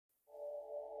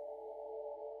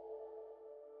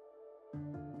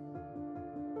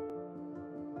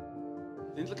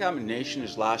Contamination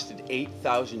has lasted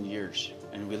 8,000 years,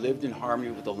 and we lived in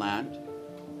harmony with the land.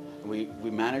 And we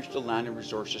managed the land and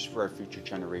resources for our future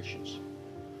generations.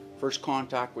 First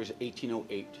contact was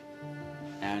 1808,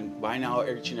 and by now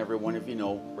each and every one of you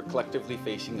know we're collectively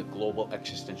facing a global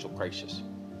existential crisis.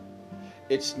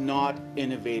 It's not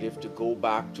innovative to go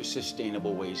back to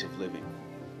sustainable ways of living.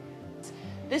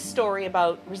 This story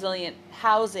about resilient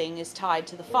housing is tied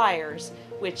to the fires,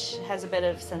 which has a bit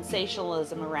of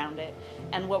sensationalism around it.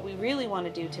 And what we really want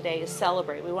to do today is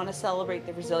celebrate. We want to celebrate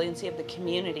the resiliency of the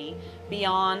community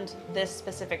beyond this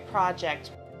specific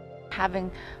project.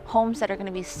 Having homes that are going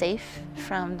to be safe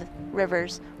from the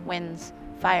rivers, winds,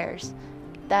 fires,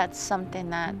 that's something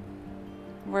that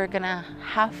we're going to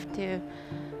have to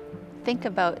think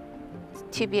about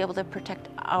to be able to protect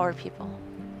our people,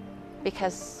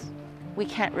 because we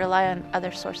can't rely on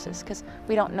other sources because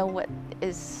we don't know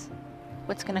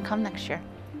what's going to come next year,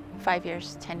 5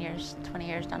 years, 10 years, 20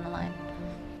 years down the line.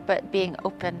 But being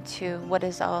open to what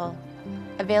is all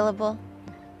available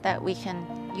that we can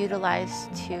utilize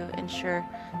to ensure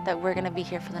that we're going to be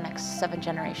here for the next 7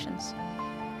 generations.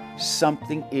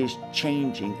 Something is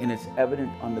changing, and it's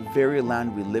evident on the very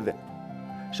land we live in.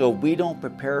 So if we don't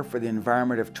prepare for the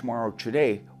environment of tomorrow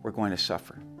today, we're going to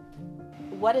suffer.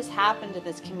 What has happened in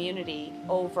this community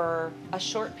over a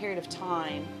short period of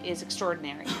time is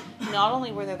extraordinary. Not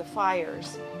only were there the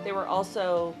fires, there were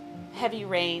also heavy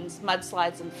rains,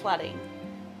 mudslides, and flooding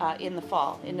in the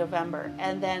fall, in November.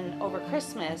 And then over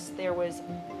Christmas, there was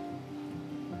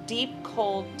deep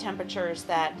cold temperatures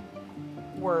that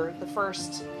were the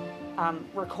first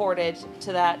recorded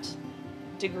to that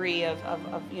degree of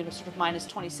sort of minus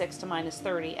 26 to minus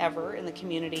 30 ever in the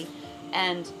community,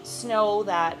 and snow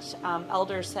that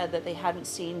elders said that they hadn't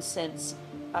seen since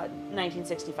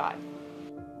 1965.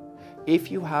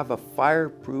 If you have a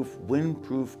fireproof,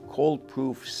 windproof,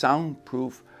 cold-proof,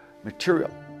 soundproof material,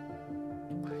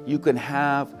 you can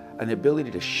have an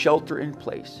ability to shelter in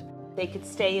place. They could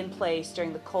stay in place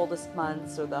during the coldest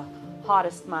months or the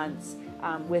hottest months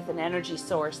with an energy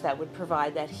source that would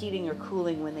provide that heating or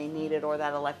cooling when they need it, or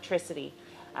that electricity.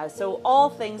 So all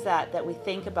things that we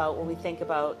think about when we think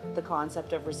about the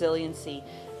concept of resiliency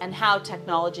and how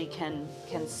technology can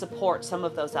support some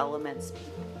of those elements.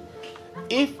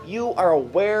 If you are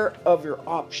aware of your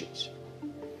options,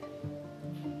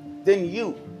 then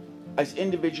you, as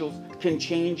individuals, can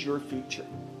change your future.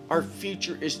 Our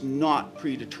future is not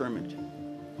predetermined.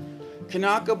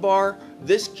 Kanaka Bar,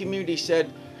 this community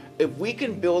said, if we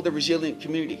can build a resilient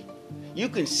community, you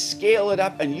can scale it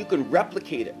up and you can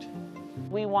replicate it.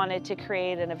 We wanted to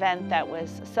create an event that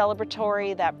was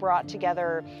celebratory, that brought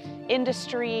together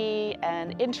industry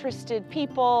and interested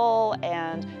people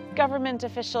and government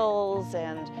officials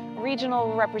and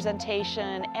regional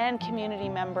representation and community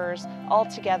members all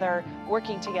together,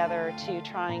 working together to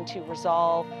trying to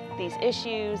resolve these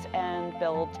issues and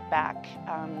build back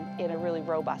in a really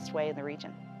robust way in the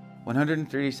region.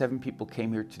 137 people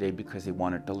came here today because they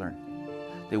wanted to learn.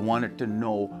 They wanted to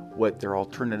know what their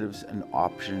alternatives and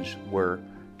options were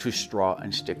to straw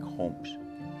and stick homes.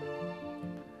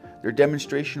 They're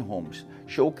demonstration homes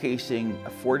showcasing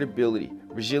affordability,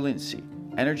 resiliency,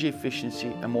 energy efficiency,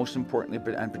 and most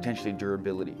importantly, and potentially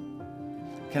durability.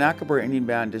 Kanak Bar Indian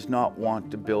Band does not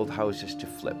want to build houses to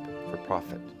flip for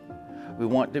profit. We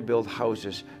want to build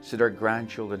houses so that our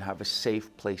grandchildren have a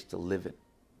safe place to live in.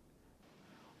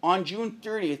 On June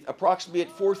 30th, approximately at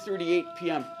 4:38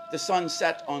 p.m., the sun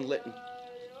set on Lytton.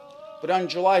 But on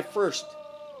July 1st,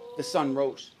 the sun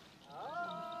rose.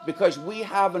 Because we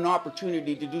have an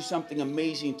opportunity to do something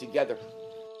amazing together.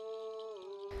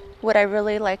 What I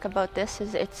really like about this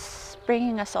is it's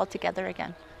bringing us all together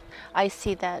again. I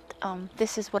see that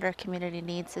this is what our community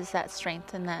needs, is that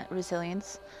strength and that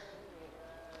resilience.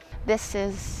 This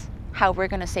is how we're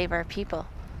going to save our people.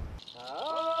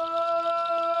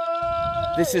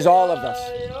 This is all of us.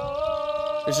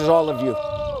 This is all of you.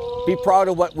 Be proud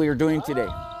of what we are doing today.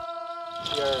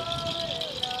 We are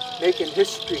making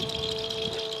history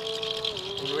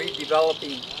and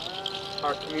redeveloping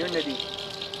our community.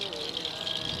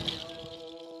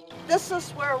 This is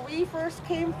where we first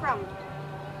came from,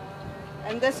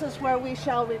 and this is where we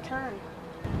shall return.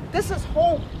 This is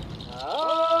home.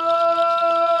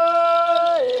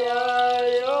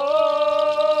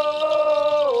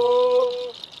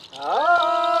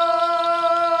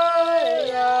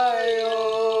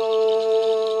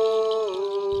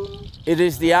 It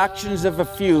is the actions of a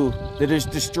few that is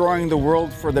destroying the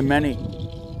world for the many.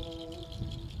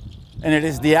 And it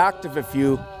is the act of a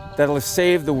few that will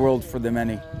save the world for the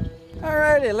many. All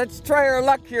righty, let's try our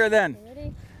luck here then.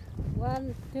 Ready?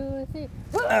 1, 2, 3.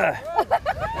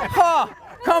 Ha!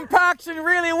 compaction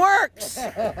really works.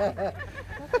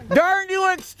 Darn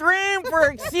you extreme for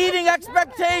exceeding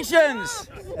expectations.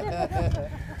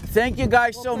 Thank you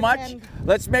guys so much.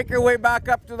 Let's make our way back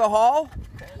up to the hall,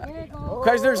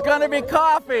 because there's gonna be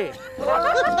coffee.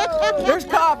 There's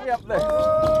coffee up there.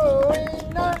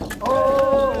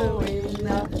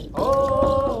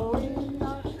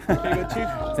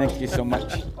 Thank you so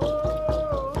much.